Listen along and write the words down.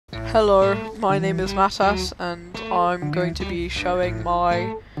Hello, my name is Matas and I'm going to be showing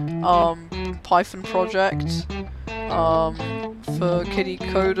my Python project for Kiddy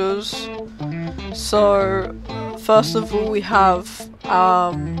coders. So first of all we have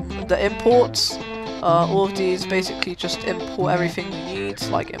the imports. All of these basically just import everything we need,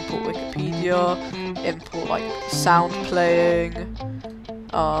 like import Wikipedia, import like sound playing,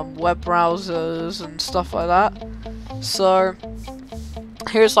 web browsers and stuff like that. So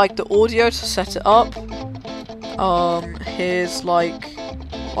here's like the audio to set it up. Here's like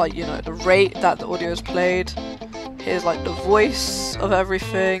you know, the rate that the audio is played. Here's like the voice of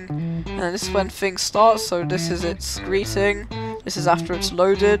everything, and this is when things start. So this is its greeting. This is after it's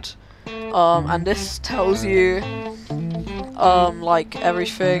loaded, and this tells you like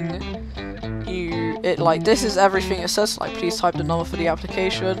everything. This is everything it says. Like, please type the number for the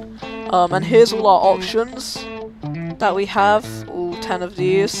application. And here's all our options that we have, all 10 of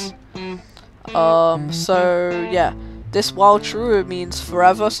these. So yeah, this while true, it means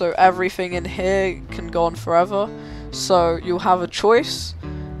forever, so everything in here can go on forever. So you'll have a choice,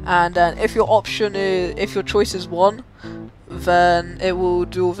 and then if your choice is 1, then it will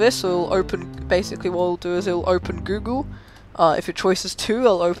do all this. So it'll open, basically what it'll do is it'll open Google. If your choice is 2,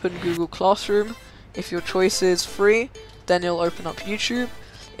 it'll open Google Classroom. If your choice is 3, then it'll open up YouTube.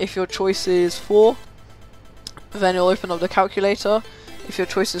 If your choice is 4, then it'll open up the calculator. If your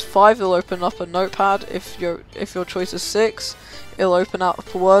choice is 5, it'll open up a notepad. If your choice is 6, it'll open up a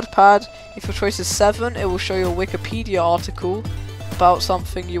WordPad. If your choice is 7, it will show you a Wikipedia article about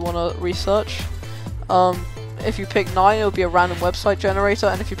something you want to research. If you pick 9, it'll be a random website generator,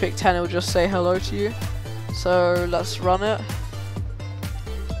 and if you pick 10, it'll just say hello to you. So let's run it.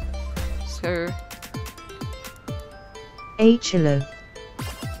 So hello.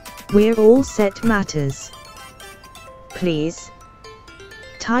 We're all set matters. Please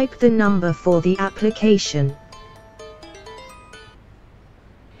type the number for the application.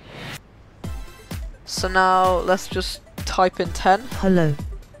 So now let's just type in 10. Hello.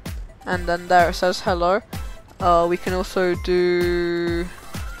 And then there it says hello. We can also do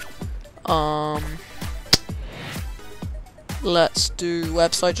let's do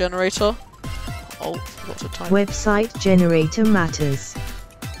website generator. Oh, forgot to type. Website generator matters.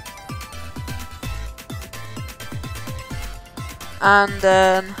 And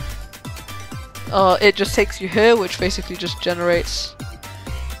then it just takes you here, which basically just generates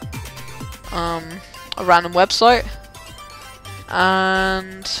a random website.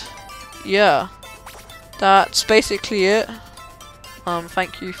 And yeah, that's basically it.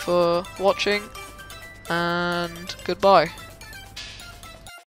 Thank you for watching, and goodbye.